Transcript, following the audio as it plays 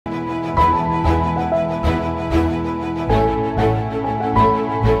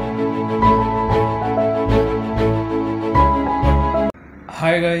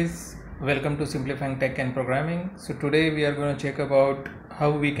Hi guys, welcome to Simplifying Tech and Programming. So today we are going to check about how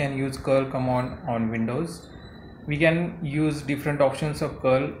we can use curl command on Windows. We can use different options of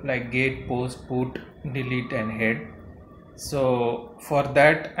curl like get, post, put, delete and head. So for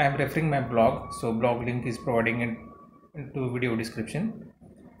that I am referring my blog. So blog link is providing it into video description.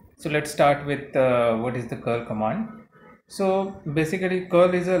 So let's start with what is the curl command. So basically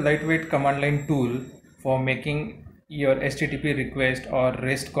curl is a lightweight command line tool for making your HTTP request or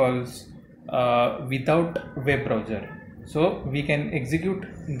REST calls without web browser. So we can execute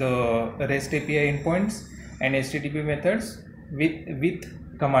the REST API endpoints and HTTP methods with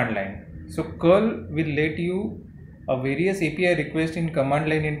command line. So curl will let you various API requests in command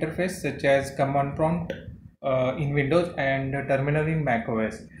line interface such as command prompt in Windows and terminal in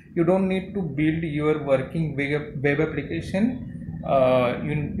macOS. You don't need to build your working web application.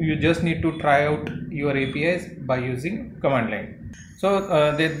 You just need to try out your APIs by using command line.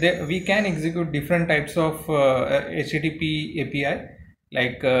 So we can execute different types of HTTP API.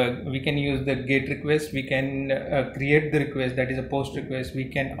 Like we can use the get request, we can create the request, that is a post request, we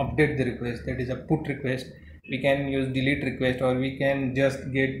can update the request, that is a put request, we can use delete request, or we can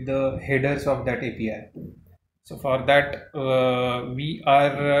just get the headers of that API. So for that we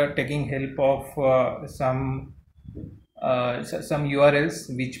are taking help of some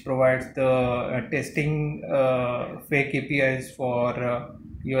URLs which provides the testing fake APIs for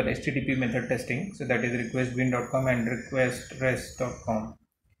your HTTP method testing. So that is requestbin.com and requestrest.com.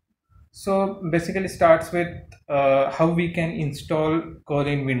 So basically starts with how we can install curl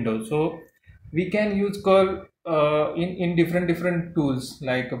in Windows. So we can use curl in different tools,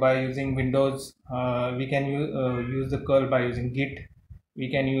 like by using Windows. We can use the curl by using git. We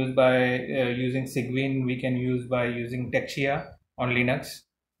can use by using Cygwin. We can use by using Texia on Linux.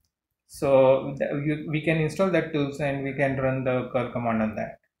 So we can install that tools and we can run the curl command on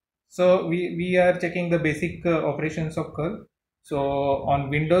that. So we are checking the basic operations of curl. So on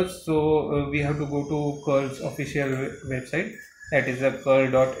Windows, so we have to go to curl's official website, that is a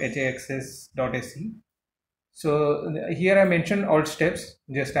curl.haxs.se. So here I mentioned all steps,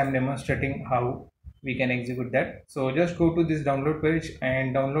 just I'm demonstrating how we can execute that. So just go to this download page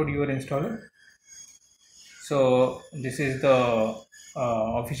and download your installer. So this is the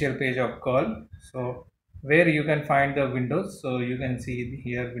official page of curl. So where you can find the Windows, so you can see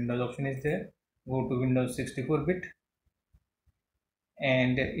here Windows option is there. Go to Windows 64-bit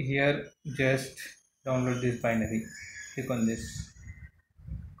and here just download this binary. Click on this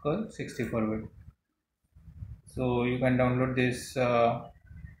curl 64-bit. So you can download this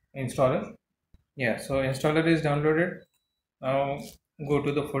installer. Yeah, so installer is downloaded. Now go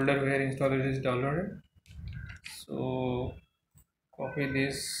to the folder where installer is downloaded. So copy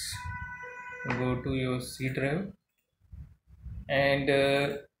this, go to your C drive and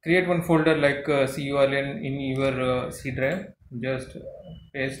create one folder like cURL in your C drive. Just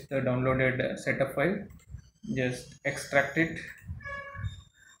paste the downloaded setup file, just extract it.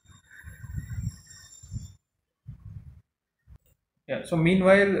 Yeah, so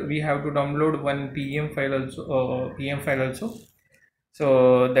meanwhile we have to download one PM file also.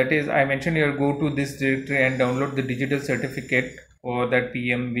 So that is, I mentioned here, go to this directory and download the digital certificate for that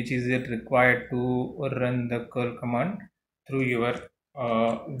PM, which is it required to run the curl command through your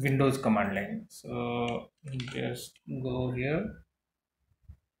Windows command line. So just go here.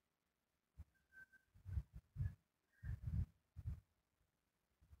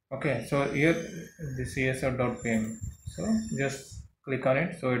 Okay, so here this csr.pm. So just click on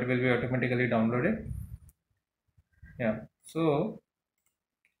it, so it will be automatically downloaded. Yeah, so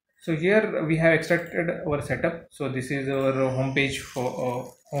here we have extracted our setup. So this is our home page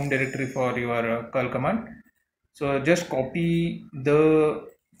for home directory for your curl command. So just copy the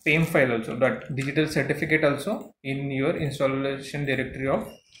PAM file also, that digital certificate also, in your installation directory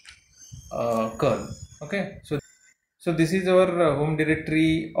of curl. Okay, so this is our home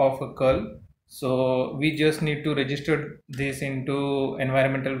directory of curl. So we just need to register this into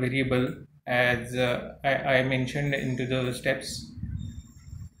environmental variable as I mentioned into the steps.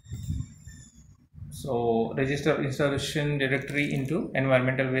 So register installation directory into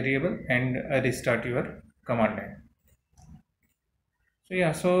environmental variable and restart your command line. So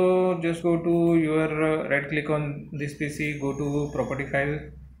yeah, so just go to your right click on this PC, go to property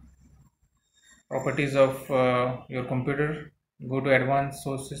file, properties of your computer, go to advanced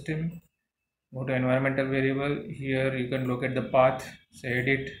source system, go to environmental variable. Here you can look at the path, say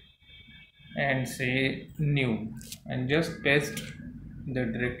edit and say new, and just paste the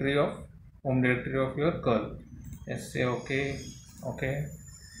directory of home directory of your curl. Just say okay, okay,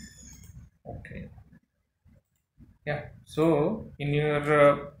 okay. Yeah, so in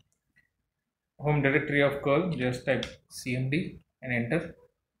your home directory of curl, just type cmd and enter.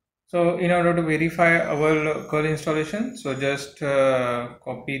 So in order to verify our curl installation, so just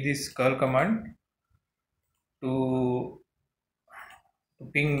copy this curl command to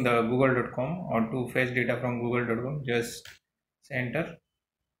ping the google.com or to fetch data from google.com. Just enter.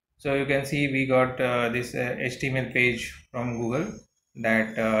 So you can see we got this HTML page from Google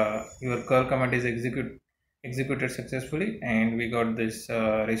that your curl command is executed successfully, and we got this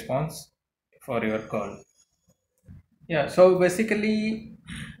response for your curl. Yeah, so basically,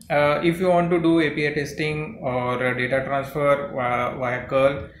 if you want to do API testing or data transfer via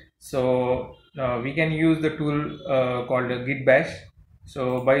curl, so we can use the tool called Git Bash.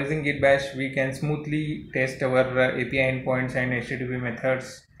 So by using Git Bash, we can smoothly test our API endpoints and HTTP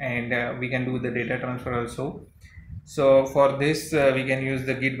methods, and we can do the data transfer also. So for this, we can use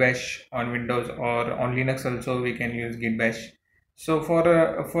the Git Bash on Windows, or on Linux also we can use Git Bash. So for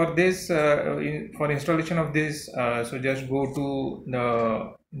this for installation of this, so just go to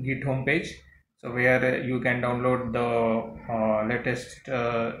the Git homepage, so where you can download the latest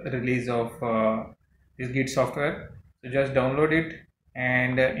release of this Git software. So just download it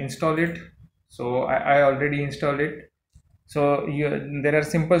and install it. So I already installed it. So there are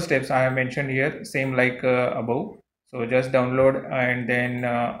simple steps I have mentioned here, same like above. So just download and then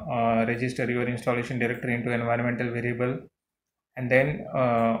register your installation directory into environmental variable, and then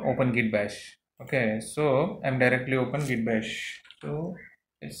open git bash. Okay, so I'm directly open git bash. So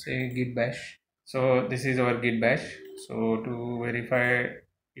let's say git bash. So this is our git bash. So to verify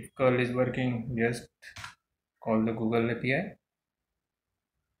if curl is working, just call the Google API.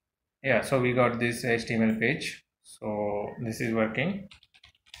 Yeah, so we got this HTML page. So this is working.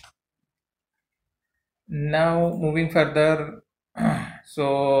 Now moving further,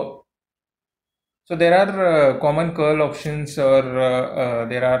 so there are common curl options, or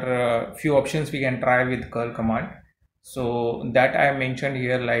there are few options we can try with curl command. So that I mentioned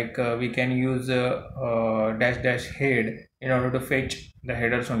here, like we can use dash dash head in order to fetch the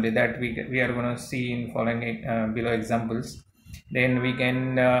headers only, that we are going to see in following below examples. Then we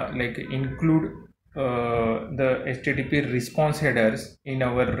can like include the HTTP response headers in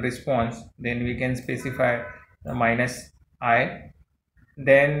our response. Then we can specify -i.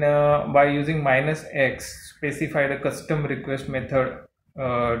 Then by using -x, specify the custom request method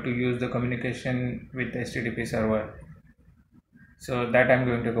to use the communication with HTTP server. So that I'm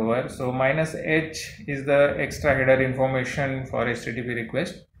going to cover. So -h is the extra header information for HTTP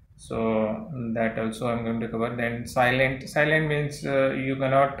request. So that also I'm going to cover. Then silent means you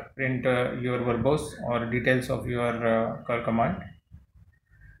cannot print your verbose or details of your curl command.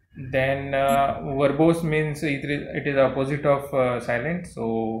 Then verbose means it is opposite of silent.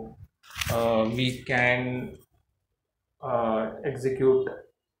 So we can execute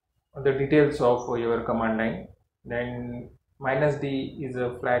the details of your command line. Then -d is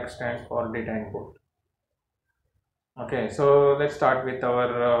a flag stands for data input. Okay, so let's start with our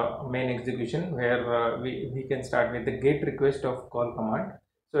main execution, where we can start with the get request of curl command.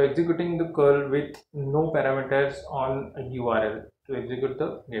 So executing the curl with no parameters on a URL to execute the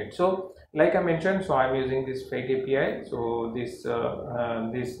get. So like I mentioned, so I'm using this fake API. So this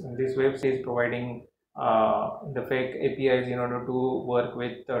website is providing the fake APIs in order to work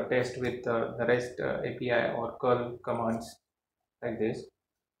with test with the REST API or curl commands like this.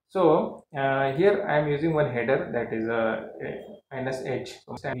 So here I am using one header, that is -h.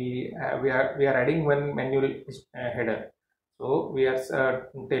 So we are adding one manual header. So we are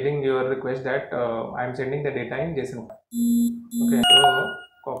telling your request that I am sending the data in JSON. Okay, so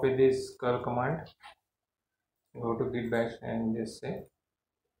copy this curl command, go to git bash and just say,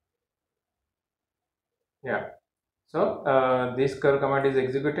 yeah. So this curl command is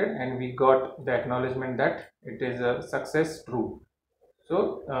executed, and we got the acknowledgement that it is a success true. So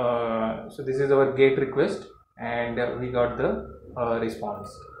so this is our get request, and we got the response.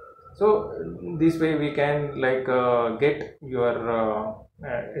 So this way we can like get your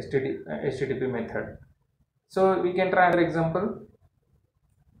HTTP method. So we can try another example,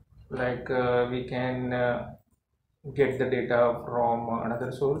 like we can get the data from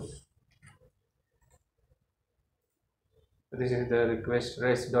another source. So this is the request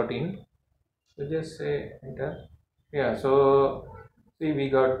rest.in. So just say enter. Yeah, so see we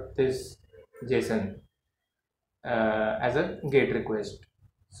got this JSON as a get request.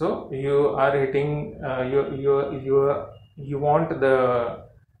 So you are hitting you want the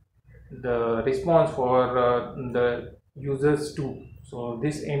response for the users too. So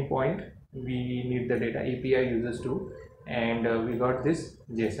this endpoint, we need the data API users too, and we got this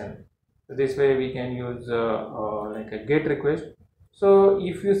JSON. So this way we can use like a get request. So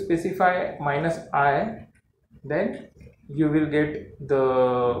if you specify -I, then you will get the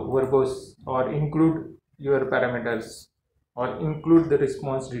verbose or include your parameters or include the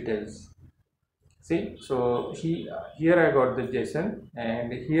response details. See, so here I got the JSON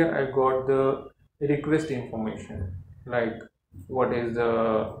and here I got the request information, like what is the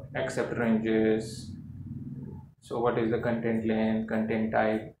accept ranges, so what is the content length, content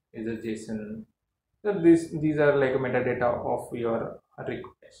type is a JSON. So these are like a metadata of your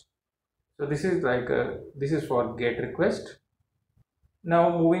request. So this is like this is for get request.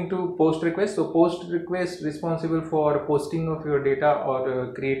 Now moving to post request. So post request responsible for posting of your data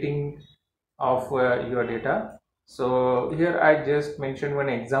or creating of your data. So here I just mentioned one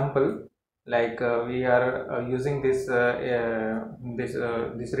example, like we are using this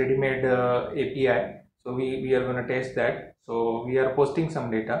ready-made API. So we are going to test that. So we are posting some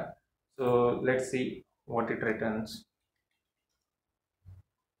data. So let's see what it returns.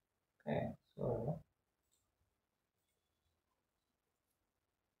 Okay, so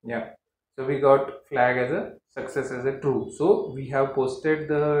yeah, so we got flag as a success as a true. So we have posted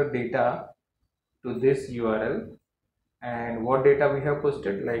the data to this URL, and what data we have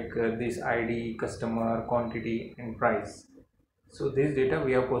posted, like this ID, customer, quantity and price. So this data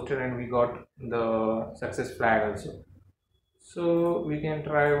we have posted and we got the success flag also. So we can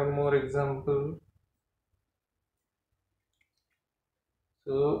try one more example.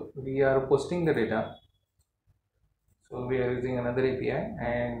 So we are posting the data, so we are using another API,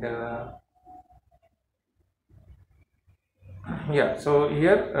 and yeah, so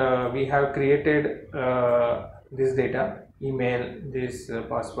here we have created this data, email, this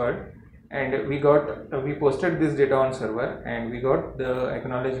password, and we got we posted this data on server and we got the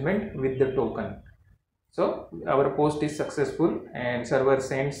acknowledgement with the token. So our post is successful and server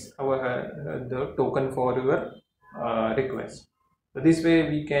sends our the token for your request. So this way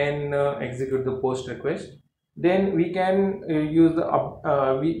we can execute the post request. Then we can use the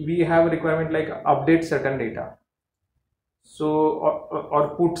we have a requirement like update certain data, so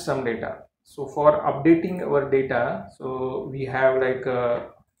or put some data. So for updating our data, so we have like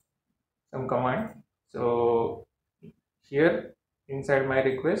some command. So here inside my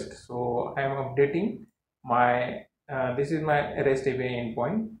request, so I am updating my this is my REST API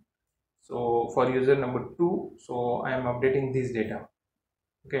endpoint. So for user number 2, so I am updating this data.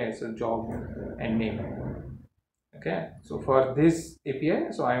 Okay, so job and name. Okay, so for this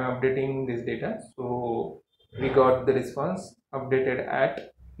API, so I am updating this data. So we got the response updated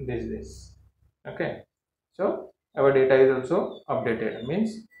at this. Okay, so our data is also updated,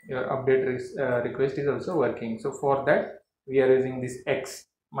 means your update request is also working. So for that we are using this x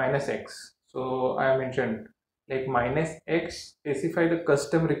 -x. So I mentioned like -x specify the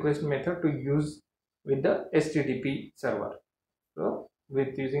custom request method to use with the HTTP server. So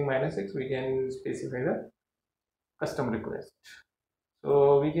with using -x we can specify the custom request.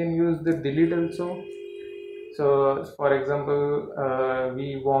 So we can use the delete also. So for example we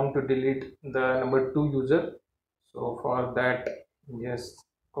want to delete the number 2 user. So for that just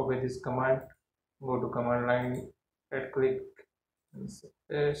copy this command, go to command line, right click and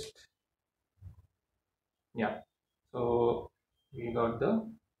paste. Yeah, so we got the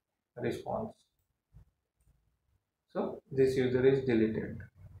response. So this user is deleted.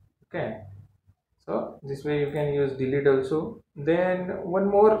 Okay, so this way you can use delete also. Then one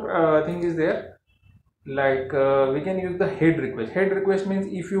more thing is there, like we can use the head request. Head request means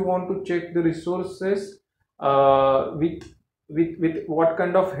if you want to check the resources with what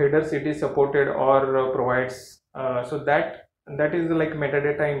kind of headers it is supported or provides, so that is like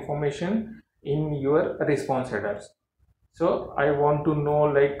metadata information in your response headers. So I want to know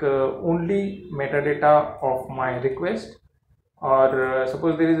like only metadata of my request, or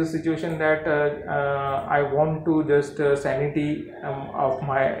suppose there is a situation that I want to just sanity of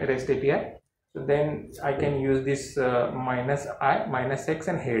my REST API. So then I can use this -I, -x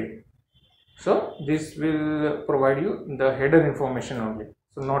and head. So this will provide you the header information only,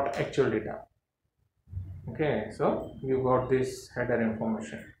 so not actual data. Okay, so you got this header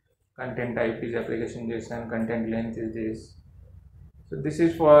information. Content type is application JSON, content length is this. So this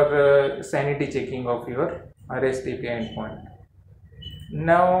is for sanity checking of your REST API endpoint.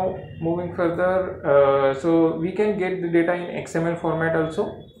 Now moving further, so we can get the data in XML format also.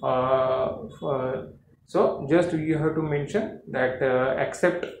 So just you have to mention that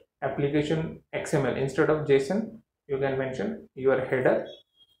accept application XML instead of JSON. You can mention your header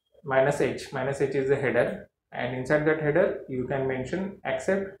 -h. -h is the header, and inside that header you can mention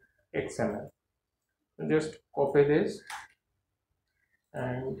accept XML. So just copy this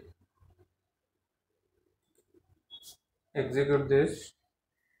and execute this.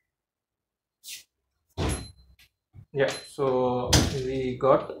 Yeah, so we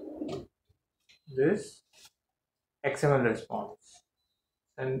got this XML response,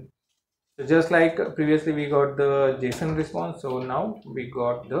 and just like previously we got the JSON response, so now we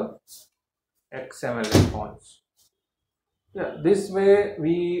got the XML response. Yeah, this way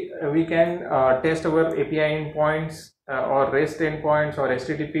we can test our API endpoints or REST endpoints or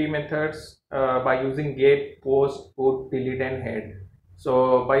HTTP methods by using get, post, put, delete, and head.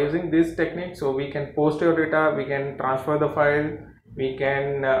 So by using this technique, so we can post your data, we can transfer the file, we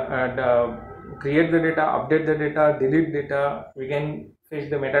can create the data, update the data, delete data, we can fetch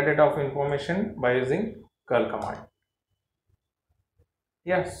the metadata of information by using curl command.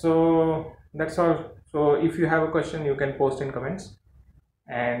 Yeah, so that's all. So if you have a question, you can post in comments,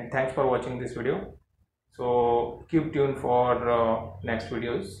 and thanks for watching this video. So keep tuned for next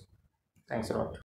videos. Thanks a lot.